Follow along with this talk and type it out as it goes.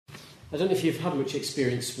I don't know if you've had much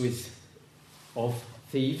experience of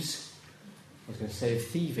thieves. I was going to say of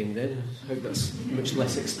thieving then. I hope that's much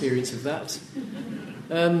less experience of that.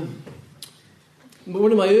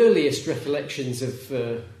 One of my earliest recollections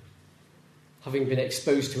of having been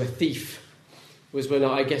exposed to a thief was when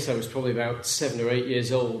I guess I was probably about 7 or 8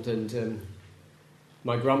 years old, and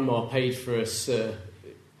my grandma paid for us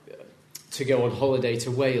to go on holiday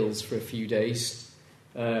to Wales for a few days.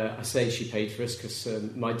 I say she paid for us because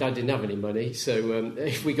my dad didn't have any money, so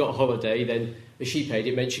if we got a holiday, then if she paid,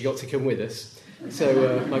 it meant she got to come with us.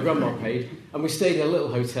 So my grandma paid, and we stayed in a little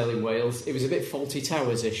hotel in Wales. It was a bit Fawlty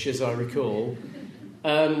Towers-ish, as I recall.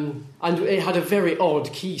 And it had a very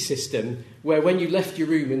odd key system where when you left your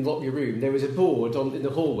room and locked your room, there was a board in the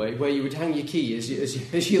hallway where you would hang your key as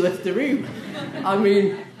you left the room. I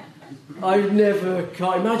mean, I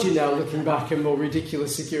can't imagine now, looking back, a more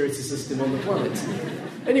ridiculous security system on the planet.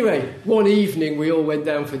 Anyway, one evening we all went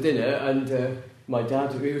down for dinner, and my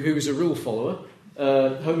dad, who was a rule follower,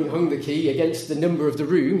 hung the key against the number of the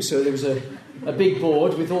room, so there was a big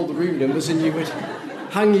board with all the room numbers, and you would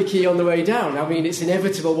hang your key on the way down. I mean, it's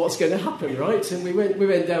inevitable what's going to happen, right? And we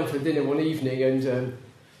went down for dinner one evening, and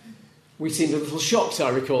we seemed a little shocked, I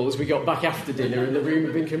recall, as we got back after dinner, and the room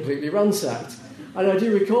had been completely ransacked. And I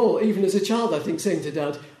do recall, even as a child, I think, saying to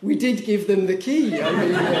Dad, we did give them the key. I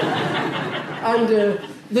mean,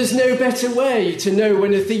 there's no better way to know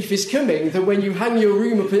when a thief is coming than when you hang your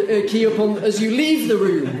key up on as you leave the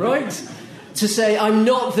room, right? To say, I'm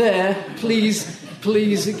not there, please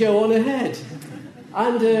go on ahead.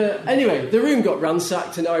 And anyway, the room got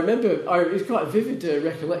ransacked, and I remember, it was quite a vivid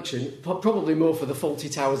recollection, probably more for the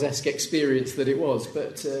Fawlty Towers-esque experience that it was,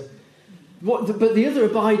 but the other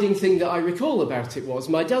abiding thing that I recall about it was,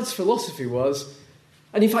 my dad's philosophy was,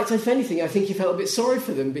 and in fact, if anything, I think he felt a bit sorry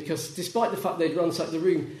for them, because despite the fact they'd ransacked the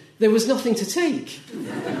room, there was nothing to take.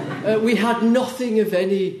 We had nothing of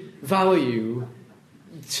any value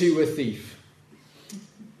to a thief.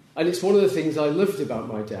 And it's one of the things I loved about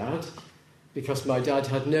my dad, because my dad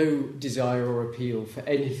had no desire or appeal for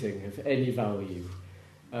anything of any value.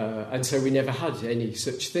 And so we never had any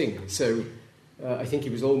such thing. So I think he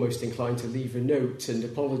was almost inclined to leave a note and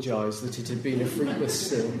apologise that it had been a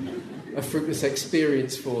fruitless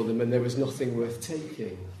experience for them, and there was nothing worth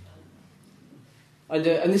taking. And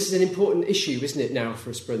this is an important issue, isn't it, now for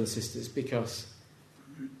us, brothers and sisters, because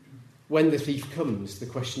when the thief comes, the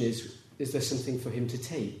question is there something for him to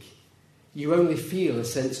take? You only feel a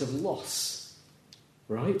sense of loss,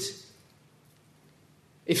 right?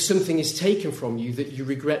 If something is taken from you that you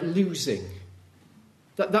regret losing.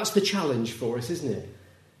 That's the challenge for us, isn't it?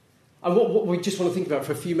 And what we just want to think about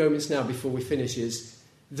for a few moments now before we finish is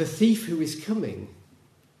the thief who is coming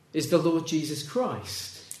is the Lord Jesus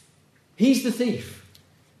Christ. He's the thief.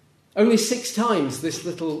 Only 6 times this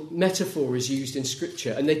little metaphor is used in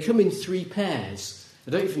Scripture, and they come in 3 pairs.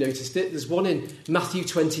 I don't know if you noticed it. There's one in Matthew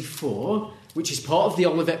 24, which is part of the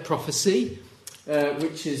Olivet prophecy,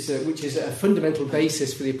 which is a fundamental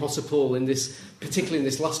basis for the Apostle Paul particularly in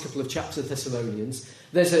this last couple of chapters of Thessalonians.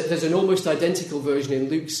 There's an almost identical version in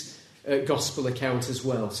Luke's Gospel account as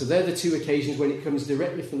well. So they're the 2 occasions when it comes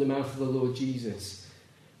directly from the mouth of the Lord Jesus.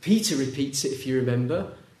 Peter repeats it, if you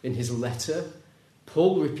remember, in his letter.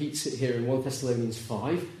 Paul repeats it here in 1 Thessalonians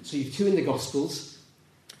 5. So you've 2 in the Gospels,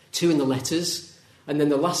 2 in the letters, and then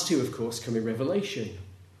the last 2, of course, come in Revelation.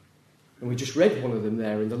 And we just read one of them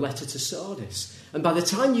there in the letter to Sardis. And by the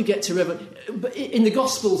time you get to in the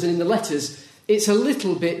Gospels and in the letters, it's a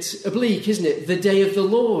little bit oblique, isn't it? The day of the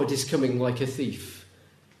Lord is coming like a thief.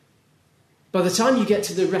 By the time you get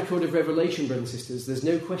to the record of Revelation, brothers and sisters, there's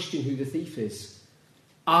no question who the thief is.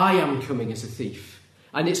 I am coming as a thief.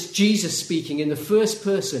 And it's Jesus speaking in the first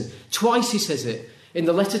person. Twice he says it. In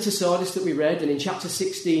the letter to Sardis that we read, and in chapter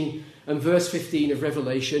 16 and verse 15 of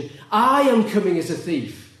Revelation, I am coming as a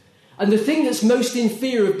thief. And the thing that's most in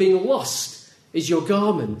fear of being lost is your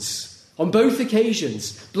garments. On both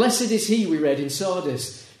occasions, blessed is he, we read in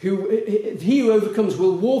Sardis, he who overcomes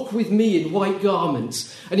will walk with me in white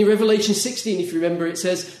garments. And in Revelation 16, if you remember, it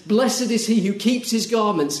says, blessed is he who keeps his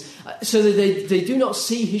garments so that they do not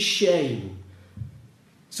see his shame.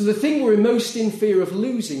 So the thing we're most in fear of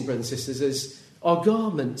losing, brothers and sisters, is our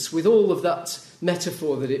garments, with all of that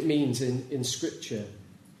metaphor that it means in Scripture.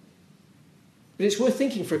 But it's worth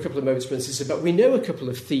thinking for a couple of moments, brothers and sisters, about we know a couple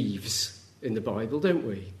of thieves in the Bible, don't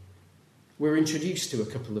we? We're introduced to a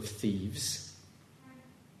couple of thieves.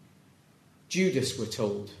 Judas, we're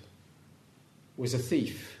told, was a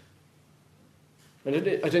thief. And I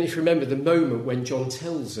don't know if you remember the moment when John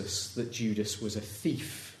tells us that Judas was a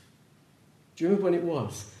thief. Do you remember when it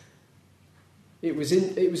was? It was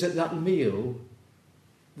at that meal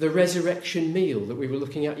the resurrection meal that we were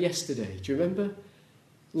looking at yesterday. Do you remember?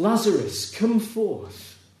 Lazarus, come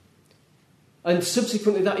forth. And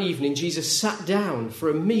subsequently that evening, Jesus sat down for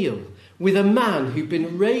a meal with a man who'd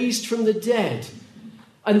been raised from the dead.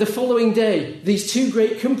 And the following day, these two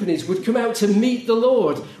great companies would come out to meet the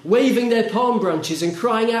Lord, waving their palm branches and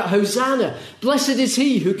crying out, Hosanna! Blessed is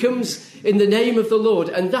he who comes in the name of the Lord.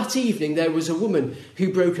 And that evening, there was a woman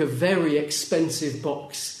who broke a very expensive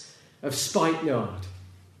box of spikenard.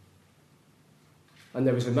 And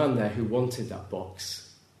there was a man there who wanted that box.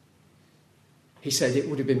 He said it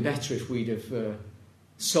would have been better if we'd have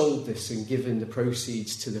sold this and given the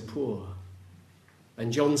proceeds to the poor.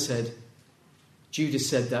 And Judas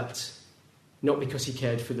said that not because he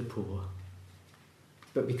cared for the poor,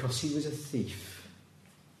 but because he was a thief.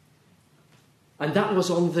 And that was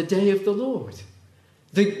on the day of the Lord.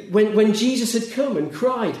 When Jesus had come and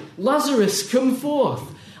cried, Lazarus, come forth.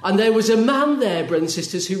 And there was a man there, brothers and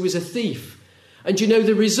sisters, who was a thief. And you know,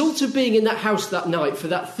 the result of being in that house that night for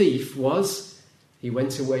that thief was he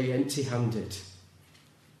went away empty-handed.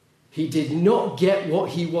 He did not get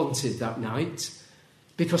what he wanted that night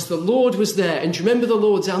because the Lord was there. And do you remember the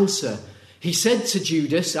Lord's answer? He said to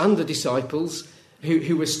Judas and the disciples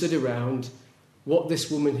who were stood around, what this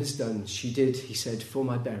woman has done, she did, he said, for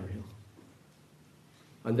my burial.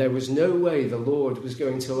 And there was no way the Lord was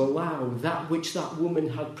going to allow that which that woman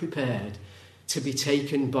had prepared to be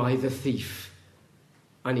taken by the thief.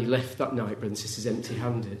 And he left that night, brothers and sisters,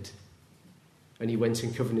 empty-handed. And he went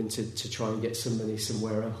and covenanted to try and get some money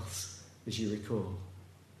somewhere else, as you recall.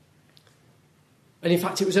 And in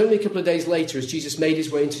fact, it was only a couple of days later, as Jesus made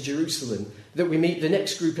his way into Jerusalem, that we meet the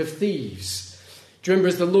next group of thieves. Do you remember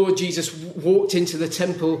as the Lord Jesus walked into the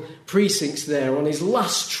temple precincts there on his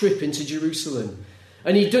last trip into Jerusalem?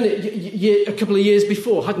 And he'd done it a couple of years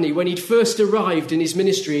before, hadn't he? When he'd first arrived in his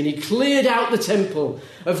ministry and he cleared out the temple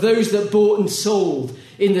of those that bought and sold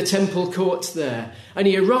in the temple courts there. And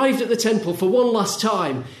he arrived at the temple for one last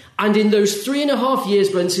time. And in those 3.5 years,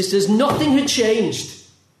 brothers and sisters, nothing had changed.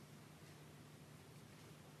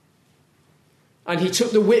 And he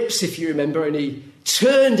took the whips, if you remember, and he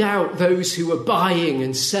turned out those who were buying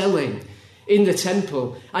and selling in the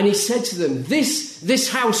temple. And he said to them,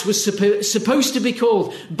 this house was supposed to be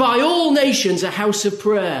called by all nations a house of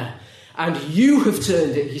prayer. And you have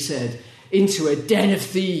turned it, he said, into a den of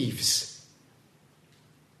thieves.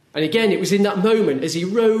 And again, it was in that moment as he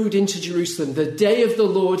rode into Jerusalem, the day of the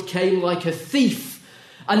Lord came like a thief.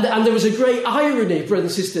 And there was a great irony,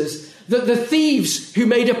 brothers and sisters, that the thieves who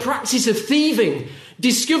made a practice of thieving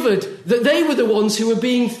discovered that they were the ones who were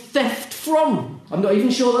being theft from. I'm not even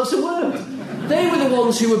sure that's a word. They were the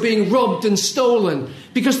ones who were being robbed and stolen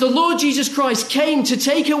because the Lord Jesus Christ came to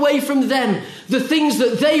take away from them the things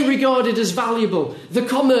that they regarded as valuable, the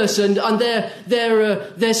commerce and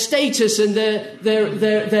their status and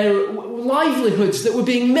their livelihoods that were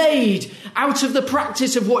being made out of the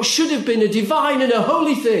practice of what should have been a divine and a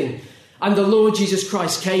holy thing. And the Lord Jesus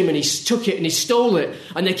Christ came and he took it and he stole it.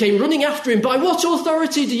 And they came running after him. By what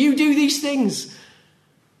authority do you do these things?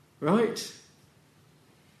 Right?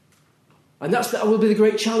 And that will be the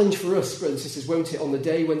great challenge for us, brothers and sisters, won't it, on the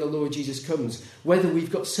day when the Lord Jesus comes? Whether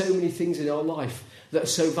we've got so many things in our life that are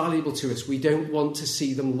so valuable to us, we don't want to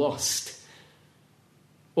see them lost.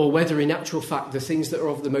 Or whether in actual fact the things that are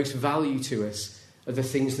of the most value to us are the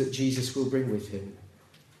things that Jesus will bring with him.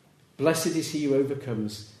 Blessed is he who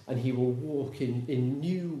overcomes, and he will walk in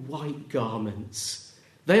new white garments.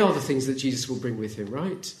 They are the things that Jesus will bring with him,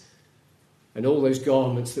 right? And all those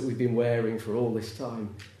garments that we've been wearing for all this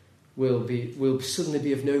time will suddenly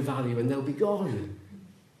be of no value and they'll be gone.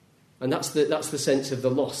 And that's the sense of the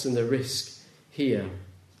loss and the risk here.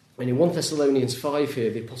 And in 1 Thessalonians 5 here,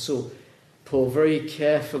 the Apostle Paul very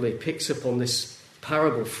carefully picks up on this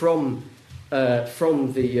parable from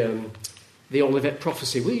the Olivet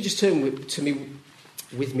prophecy. Will you just turn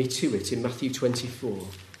with me to it in Matthew 24?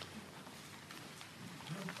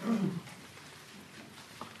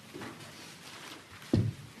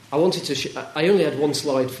 I wanted to. I only had one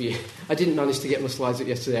slide for you. I didn't manage to get my slides up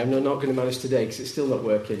yesterday. I'm not going to manage today because it's still not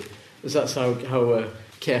working. Because that's how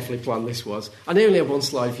carefully planned this was. And I only have one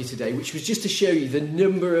slide for you today, which was just to show you the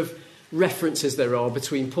number of references there are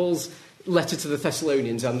between Paul's letter to the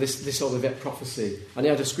Thessalonians and this Olivet prophecy. And I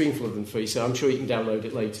had a screen full of them for you, so I'm sure you can download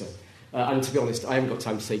it later. And to be honest, I haven't got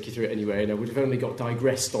time to take you through it anyway, and I would have only got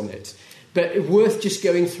digressed on it. But worth just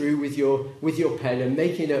going through with your pen and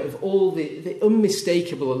making note of all the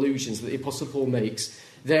unmistakable allusions that the Apostle Paul makes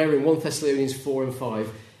there in 1 Thessalonians 4 and 5,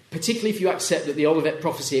 particularly if you accept that the Olivet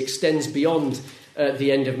prophecy extends beyond the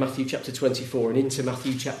end of Matthew chapter 24 and into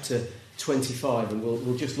Matthew chapter 25. And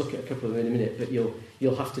we'll just look at a couple of them in a minute, but you'll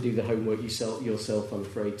you'll have to do the homework yourself, I'm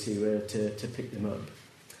afraid, to pick them up.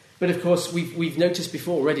 But of course, we've noticed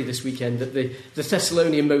before already this weekend that the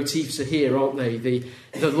Thessalonian motifs are here, aren't they?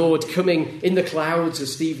 The Lord coming in the clouds,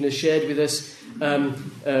 as Stephen has shared with us,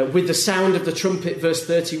 with the sound of the trumpet, verse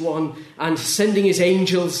 31, and sending his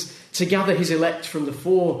angels to gather his elect from the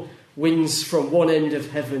four winds from one end of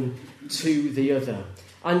heaven to the other.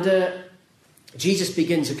 And Jesus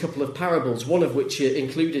begins a couple of parables, one of which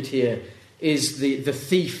included here is the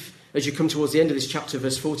thief. As you come towards the end of this chapter,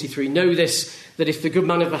 verse 43, know this, that if the good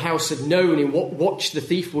man of the house had known in what watch the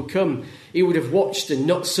thief would come, he would have watched and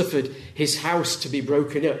not suffered his house to be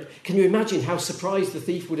broken up. Can you imagine how surprised the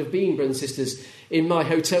thief would have been, brothers and sisters, in my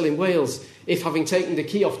hotel in Wales, if having taken the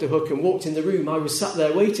key off the hook and walked in the room, I was sat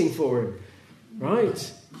there waiting for him?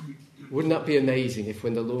 Right? Wouldn't that be amazing if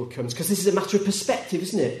when the Lord comes? Because this is a matter of perspective,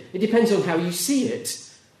 isn't it? It depends on how you see it.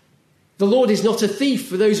 The Lord is not a thief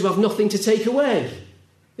for those who have nothing to take away.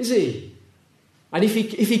 Is he? And if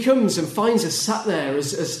he comes and finds us sat there,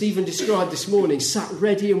 as Stephen described this morning, sat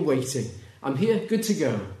ready and waiting, I'm here, good to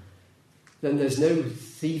go, then there's no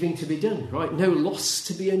thieving to be done, right? No loss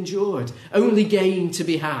to be endured, only gain to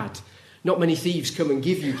be had. Not many thieves come and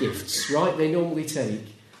give you gifts, right? They normally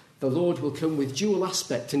take. The Lord will come with dual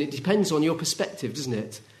aspect, and it depends on your perspective, doesn't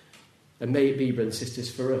it? And may it be, brothers and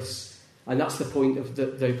sisters, for us. And that's the point of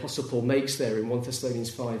the Apostle Paul makes there in 1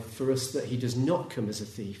 Thessalonians 5, for us, that he does not come as a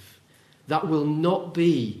thief. That will not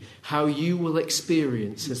be how you will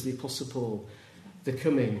experience, as the Apostle Paul, the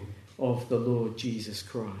coming of the Lord Jesus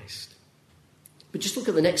Christ. But just look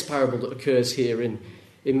at the next parable that occurs here in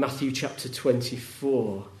Matthew chapter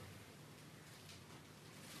 24.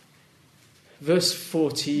 Verse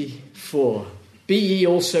 44, be ye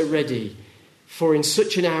also ready, for in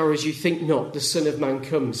such an hour as you think not, the Son of Man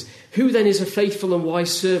comes. Who then is a faithful and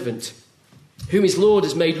wise servant, whom his Lord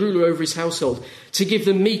has made ruler over his household, to give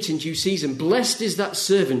them meat in due season? Blessed is that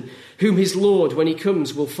servant, whom his Lord, when he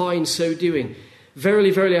comes, will find so doing.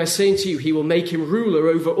 Verily, verily, I say unto you, he will make him ruler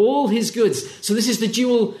over all his goods. So this is the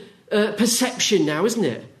dual perception now, isn't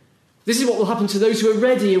it? This is what will happen to those who are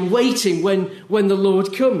ready and waiting when the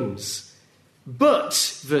Lord comes.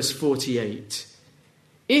 But, verse 48,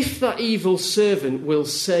 if that evil servant will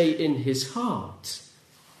say in his heart,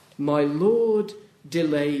 my Lord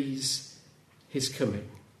delays his coming.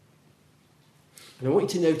 And I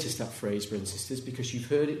want you to notice that phrase, brothers and sisters, because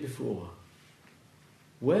you've heard it before.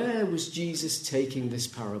 Where was Jesus taking this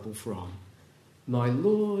parable from? My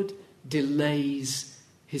Lord delays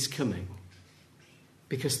his coming.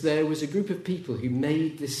 Because there was a group of people who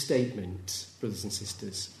made this statement, brothers and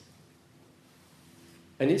sisters.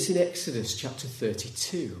 And it's in Exodus chapter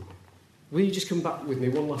 32. Will you just come back with me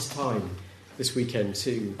one last time this weekend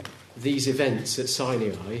to these events at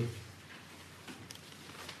Sinai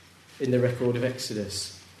in the record of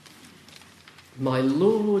Exodus? My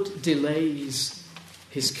Lord delays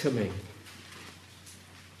his coming.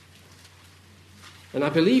 And I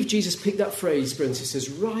believe Jesus picked that phrase, brothers and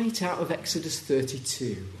sisters, right out of Exodus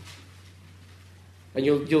 32. And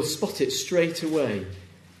you'll spot it straight away.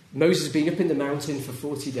 Moses has been up in the mountain for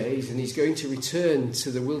 40 days and he's going to return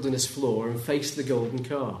to the wilderness floor and face the golden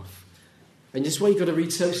calf. And this is why you've got to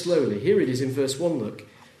read so slowly. Here it is in verse 1, look.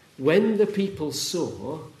 When the people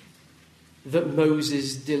saw that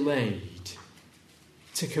Moses delayed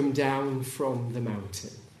to come down from the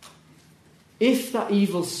mountain, if that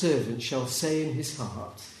evil servant shall say in his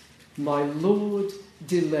heart, my Lord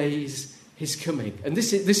delays his coming. And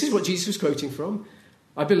this is what Jesus was quoting from,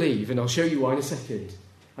 I believe, and I'll show you why in a second.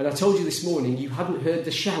 And I told you this morning, you hadn't heard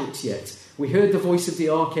the shout yet. We heard the voice of the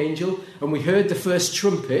archangel and we heard the first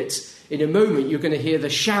trumpet. In a moment, you're going to hear the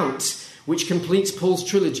shout, which completes Paul's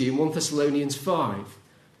trilogy in 1 Thessalonians 5.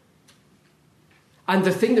 And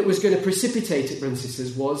the thing that was going to precipitate it, brothers and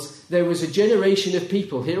sisters, was there was a generation of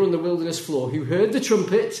people here on the wilderness floor who heard the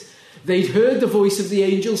trumpet. They'd heard the voice of the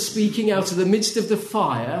angel speaking out of the midst of the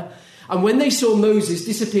fire. And when they saw Moses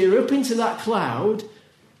disappear up into that cloud,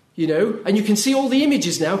 you know, and you can see all the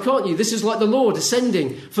images now, can't you? This is like the Lord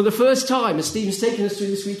ascending for the first time, as Stephen's taken us through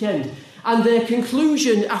this weekend. And their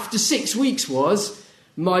conclusion after 6 weeks was,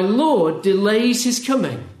 my Lord delays his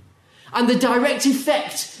coming. And the direct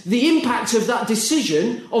effect, the impact of that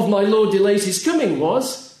decision of my Lord delays his coming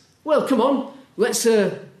was, well, come on, let's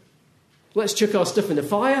chuck our stuff in the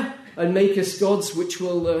fire and make us gods which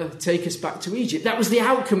will take us back to Egypt. That was the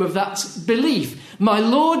outcome of that belief. My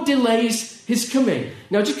Lord delays his coming.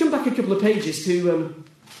 Now, just come back a couple of pages to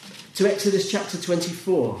Exodus chapter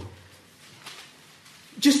 24.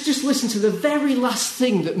 Just listen to the very last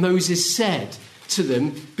thing that Moses said to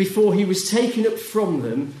them before he was taken up from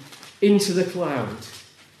them into the cloud.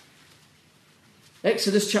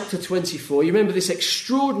 Exodus chapter 24, you remember this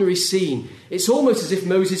extraordinary scene. It's almost as if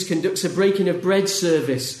Moses conducts a breaking of bread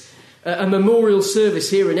service, a memorial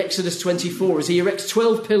service here in Exodus 24, as he erects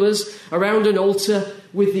 12 pillars around an altar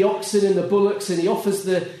with the oxen and the bullocks, and he offers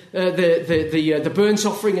the burnt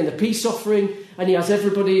offering and the peace offering, and he has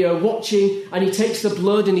everybody watching, and he takes the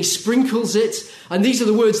blood and he sprinkles it. And these are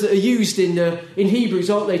the words that are used in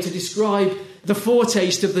Hebrews, aren't they, to describe the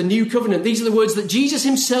foretaste of the new covenant. These are the words that Jesus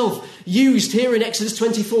himself used here in Exodus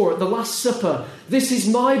 24 at the Last Supper. This is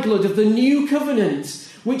my blood of the new covenant,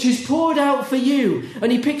 which is poured out for you.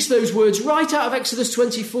 And he picks those words right out of Exodus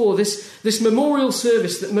 24, this memorial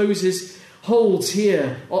service that Moses holds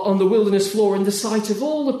here on the wilderness floor in the sight of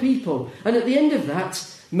all the people. And at the end of that,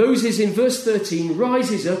 Moses in verse 13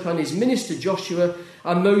 rises up and is ministered Joshua,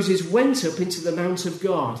 and Moses went up into the mount of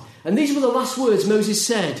God. And these were the last words Moses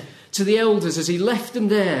said to the elders as he left them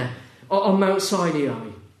there on Mount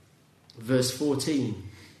Sinai. Verse 14,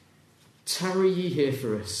 tarry ye here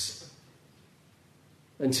for us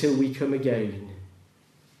until we come again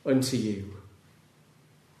unto you.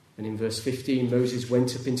 And in verse 15, Moses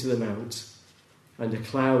went up into the mount, and a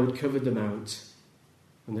cloud covered the mount,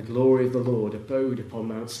 and the glory of the Lord abode upon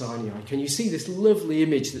Mount Sinai. Can you see this lovely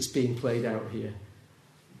image that's being played out here?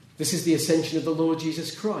 This is the ascension of the Lord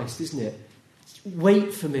Jesus Christ, isn't it?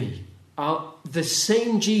 Wait for me. The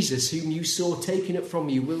same Jesus whom you saw taken up from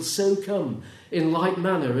you will so come in like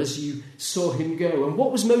manner as you saw him go. And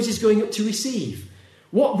what was Moses going up to receive?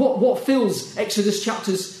 What fills Exodus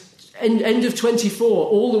chapters end of 24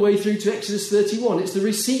 all the way through to Exodus 31? It's the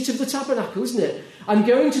receipt of the tabernacle, isn't it? I'm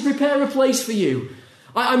going to prepare a place for you.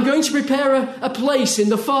 I'm going to prepare a place in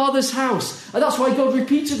the Father's house. And that's why God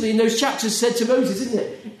repeatedly in those chapters said to Moses, isn't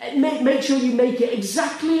it? Make sure you make it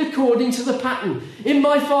exactly according to the pattern. In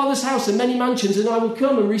my Father's house are many mansions, and I will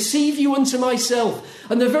come and receive you unto myself.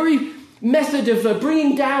 And the very method of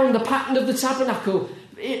bringing down the pattern of the tabernacle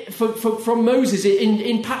from Moses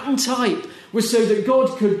in pattern type was so that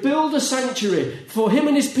God could build a sanctuary for him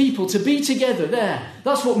and his people to be together there.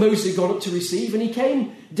 That's what Moses had gone up to receive, and he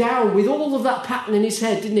came down with all of that pattern in his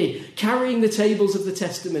head, didn't he? Carrying the tables of the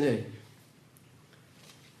testimony.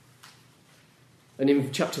 And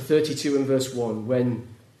in chapter 32 and verse 1, when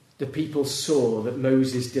the people saw that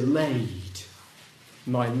Moses delayed,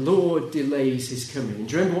 my Lord delays his coming. And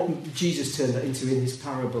do you remember what Jesus turned that into in his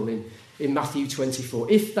parable in Matthew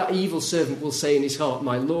 24? If that evil servant will say in his heart,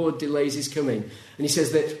 my Lord delays his coming. And he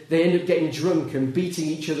says that they end up getting drunk and beating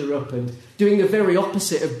each other up and doing the very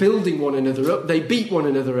opposite of building one another up. They beat one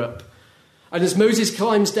another up. And as Moses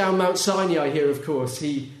climbs down Mount Sinai here, of course,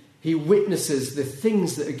 he witnesses the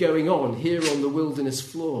things that are going on here on the wilderness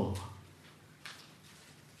floor.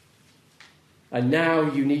 And now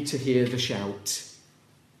you need to hear the shout.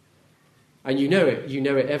 And you know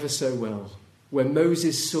it ever so well. When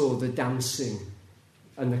Moses saw the dancing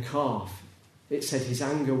and the calf, it said his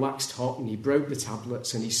anger waxed hot and he broke the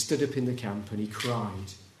tablets and he stood up in the camp and he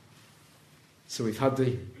cried. So we've had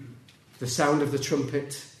the sound of the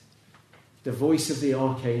trumpet, the voice of the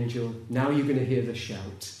archangel. Now you're going to hear the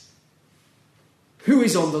shout. Who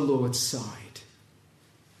is on the Lord's side?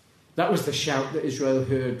 That was the shout that Israel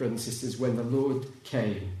heard, brothers and sisters, when the Lord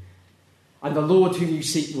came. And the Lord whom you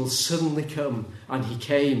seek will suddenly come. And he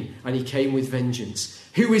came with vengeance.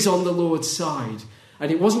 Who is on the Lord's side?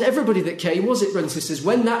 And it wasn't everybody that came, was it, brothers and sisters?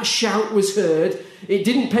 When that shout was heard, it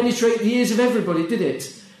didn't penetrate the ears of everybody, did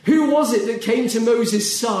it? Who was it that came to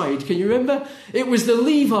Moses' side? Can you remember? It was the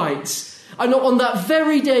Levites. And on that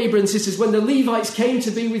very day, brothers and sisters, when the Levites came to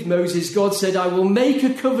be with Moses, God said, I will make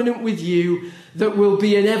a covenant with you that will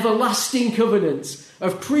be an everlasting covenant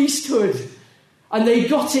of priesthood. And they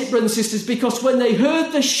got it, brothers and sisters, because when they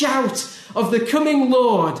heard the shout of the coming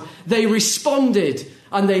Lord, they responded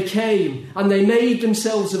and they came and they made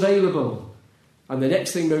themselves available. And the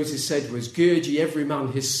next thing Moses said was, gird ye every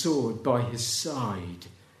man his sword by his side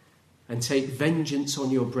and take vengeance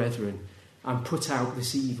on your brethren and put out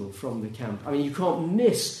this evil from the camp. I mean, you can't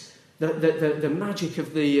miss the magic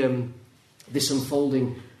of this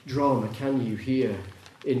unfolding drama, can you, here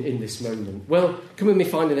in this moment? Well, come with me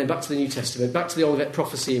finally then back to the New Testament, back to the Olivet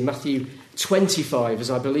prophecy in Matthew 25, as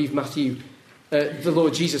I believe the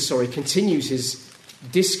Lord Jesus, continues his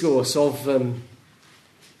discourse of the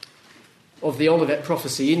Olivet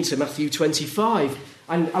prophecy into Matthew 25.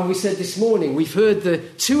 And we said this morning, we've heard the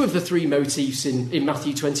two of the three motifs in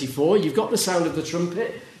Matthew 24. You've got the sound of the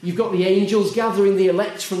trumpet. You've got the angels gathering the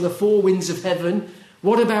elect from the four winds of heaven.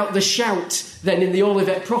 What about the shout then in the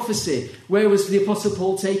Olivet prophecy? Where was the Apostle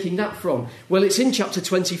Paul taking that from? Well, it's in chapter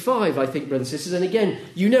 25, I think, brothers and sisters. And again,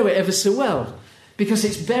 you know it ever so well, because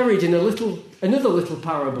it's buried in another little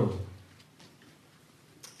parable.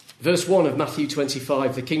 Verse 1 of Matthew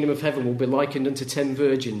 25, the kingdom of heaven will be likened unto 10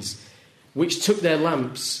 virgins, which took their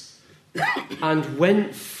lamps and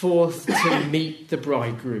went forth to meet the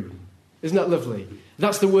bridegroom. Isn't that lovely?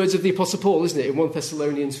 That's the words of the Apostle Paul, isn't it, in 1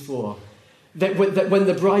 Thessalonians 4. That when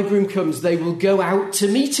the bridegroom comes, they will go out to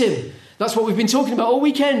meet him. That's what we've been talking about all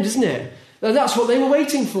weekend, isn't it? And that's what they were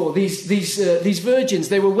waiting for, these virgins.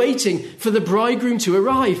 They were waiting for the bridegroom to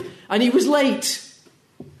arrive, and he was late.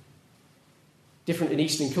 Different in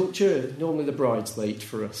Eastern culture, normally the bride's late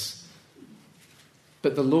for us.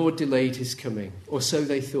 But the Lord delayed his coming, or so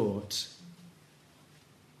they thought.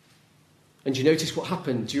 And do you notice what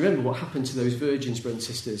happened? Do you remember what happened to those virgins, brothers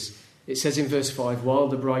and sisters? It says in verse 5, while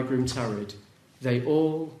the bridegroom tarried, they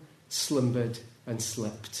all slumbered and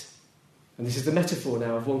slept. And this is the metaphor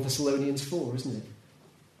now of 1 Thessalonians 4, isn't it?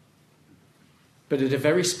 But at a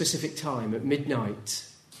very specific time, at midnight,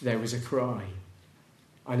 there was a cry.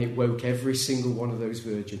 And it woke every single one of those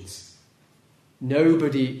virgins.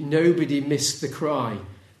 Nobody missed the cry.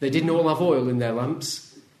 They didn't all have oil in their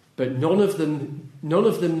lamps, but none of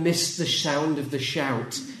them missed the sound of the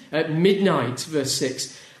shout. At midnight, verse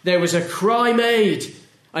 6, there was a cry made.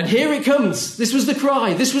 And here it comes. This was the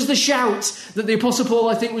cry. This was the shout that the Apostle Paul,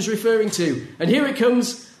 I think, was referring to. And here it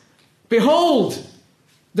comes. Behold,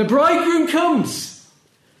 the bridegroom comes.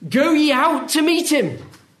 Go ye out to meet him.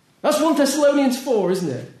 That's 1 Thessalonians 4, isn't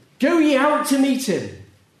it? Go ye out to meet him.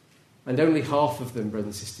 And only half of them, brothers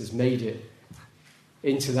and sisters, made it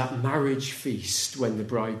into that marriage feast when the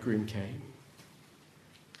bridegroom came.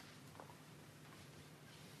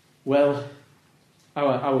 Well,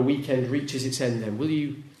 our weekend reaches its end then. Will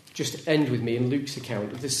you just end with me in Luke's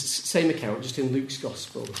account, this same account, just in Luke's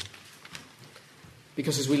Gospel?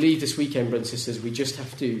 Because as we leave this weekend, brothers and sisters, we just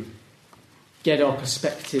have to get our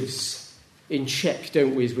perspectives in check,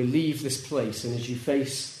 don't we, as we leave this place and as you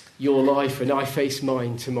face your life and I face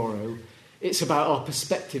mine tomorrow. It's about our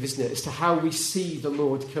perspective, isn't it, as to how we see the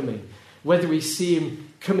Lord coming. Whether we see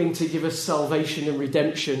him coming to give us salvation and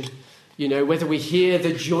redemption, whether we hear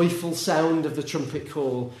the joyful sound of the trumpet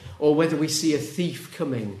call, or whether we see a thief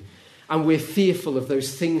coming and we're fearful of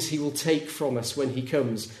those things he will take from us when he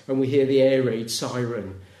comes and we hear the air raid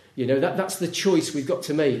siren. That's the choice we've got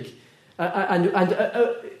to make. And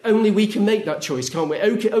only we can make that choice, can't we?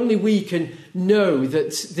 Only we can know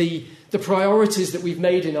that the priorities that we've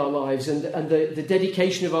made in our lives and the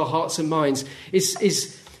dedication of our hearts and minds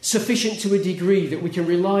is sufficient to a degree that we can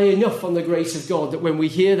rely enough on the grace of God that when we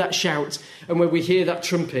hear that shout and when we hear that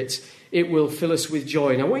trumpet, it will fill us with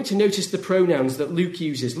joy. And I want you to notice the pronouns that Luke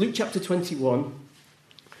uses. Luke chapter 21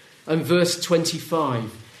 and verse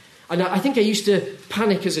 25. And I think I used to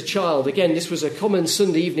panic as a child. Again, this was a common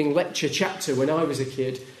Sunday evening lecture chapter when I was a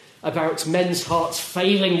kid about men's hearts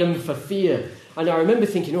failing them for fear. And I remember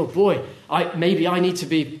thinking, oh boy, maybe I need to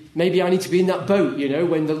be in that boat,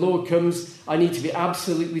 when the Lord comes, I need to be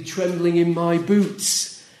absolutely trembling in my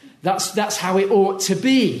boots. That's how it ought to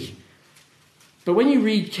be. But when you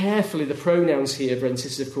read carefully the pronouns here, brothers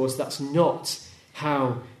and sisters, of course, that's not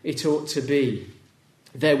how it ought to be.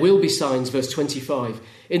 There will be signs, verse 25,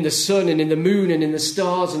 in the sun and in the moon and in the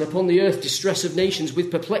stars, and upon the earth distress of nations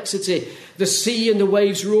with perplexity, the sea and the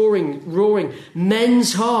waves roaring,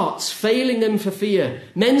 men's hearts failing them for fear.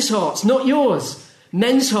 Men's hearts, not yours.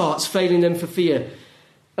 Men's hearts failing them for fear.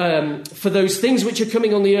 For those things which are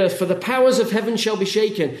coming on the earth, for the powers of heaven shall be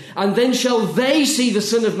shaken, and then shall they see the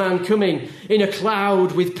Son of Man coming in a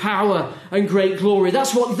cloud with power and great glory.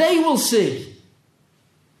 That's what they will see.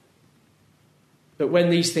 But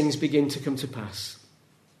when these things begin to come to pass,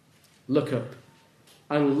 look up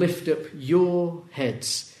and lift up your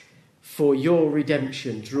heads, for your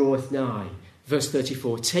redemption draweth nigh. Verse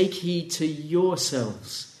 34, take heed to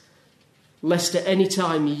yourselves, lest at any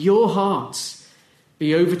time your hearts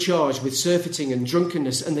be overcharged with surfeiting and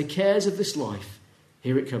drunkenness and the cares of this life.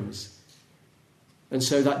 Here it comes. And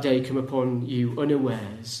so that day come upon you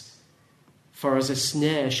unawares, for as a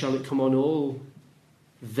snare shall it come on all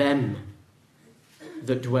them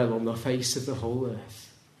that dwell on the face of the whole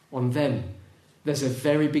earth. On them. There's a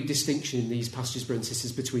very big distinction in these passages, brothers and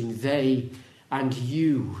sisters, between they and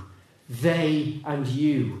you. They and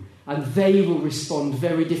you. And they will respond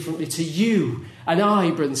very differently to you and I,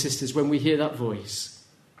 brothers and sisters, when we hear that voice.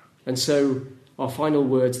 And so our final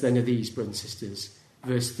words then are these, brothers and sisters.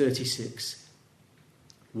 Verse 36.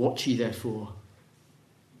 Watch ye therefore,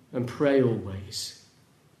 and pray always,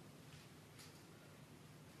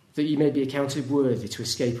 that ye may be accounted worthy to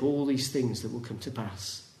escape all these things that will come to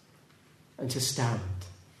pass, and to stand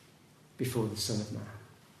before the Son of Man.